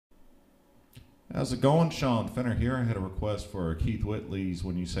How's it going? Sean Fenner here. I had a request for Keith Whitley's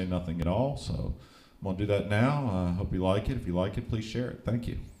When You Say Nothing at All, so I'm going to do that now. I hope you like it. If you like it, please share it. Thank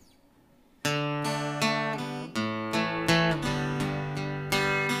you.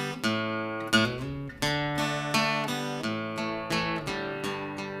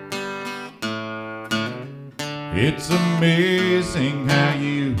 It's amazing how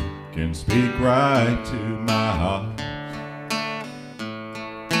you can speak right to my heart.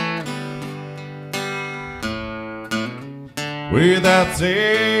 Without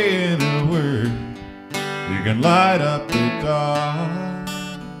saying a word, you can light up the dark.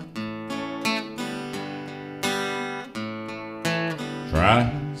 Try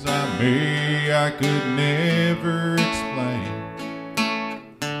as I may, I could never explain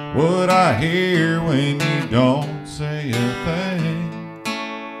what I hear when you don't say a thing.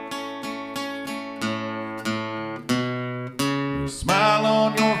 The smile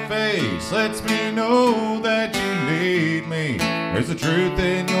on your face lets me know that you need me. There's a truth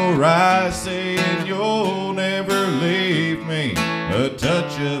in your eyes saying you'll never leave me. A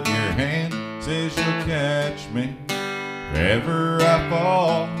touch of your hand says you'll catch me if ever I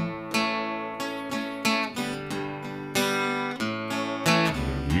fall.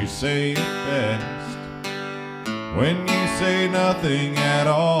 You say it best when you say nothing at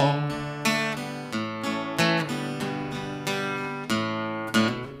all.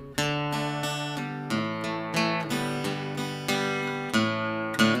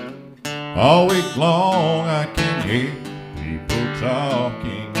 All week long I can hear people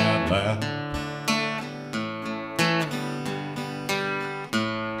talking out loud.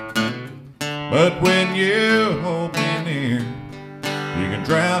 But when you hold me near, you can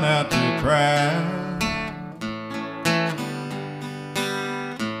drown out the crowd.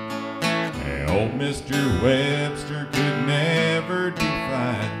 Hey, old Mr. Webster could never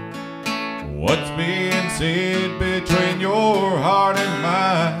define what's being said between your heart and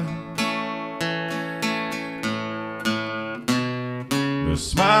mine. The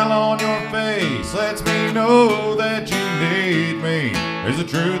smile on your face lets me know that you need me. There's a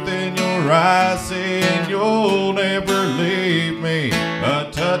truth in your eyes saying you'll never leave me. A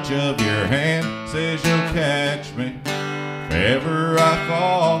touch of your hand says you'll catch me if ever I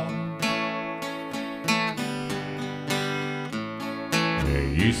fall. Yeah,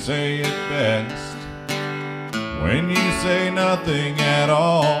 you say it best when you say nothing at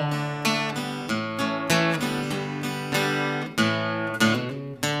all.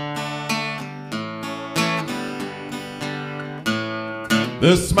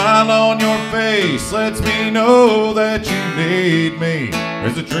 The smile on your face lets me know that you need me.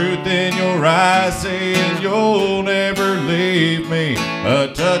 There's a truth in your eyes saying you'll never leave me.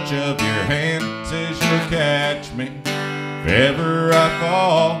 A touch of your hand says you'll catch me if ever I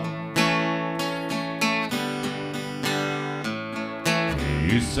fall.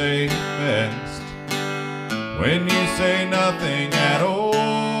 You say it best when you say nothing at all.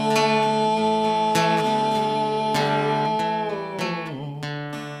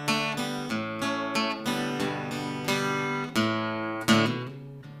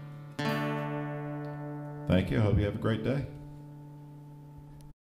 Thank you. I hope you have a great day.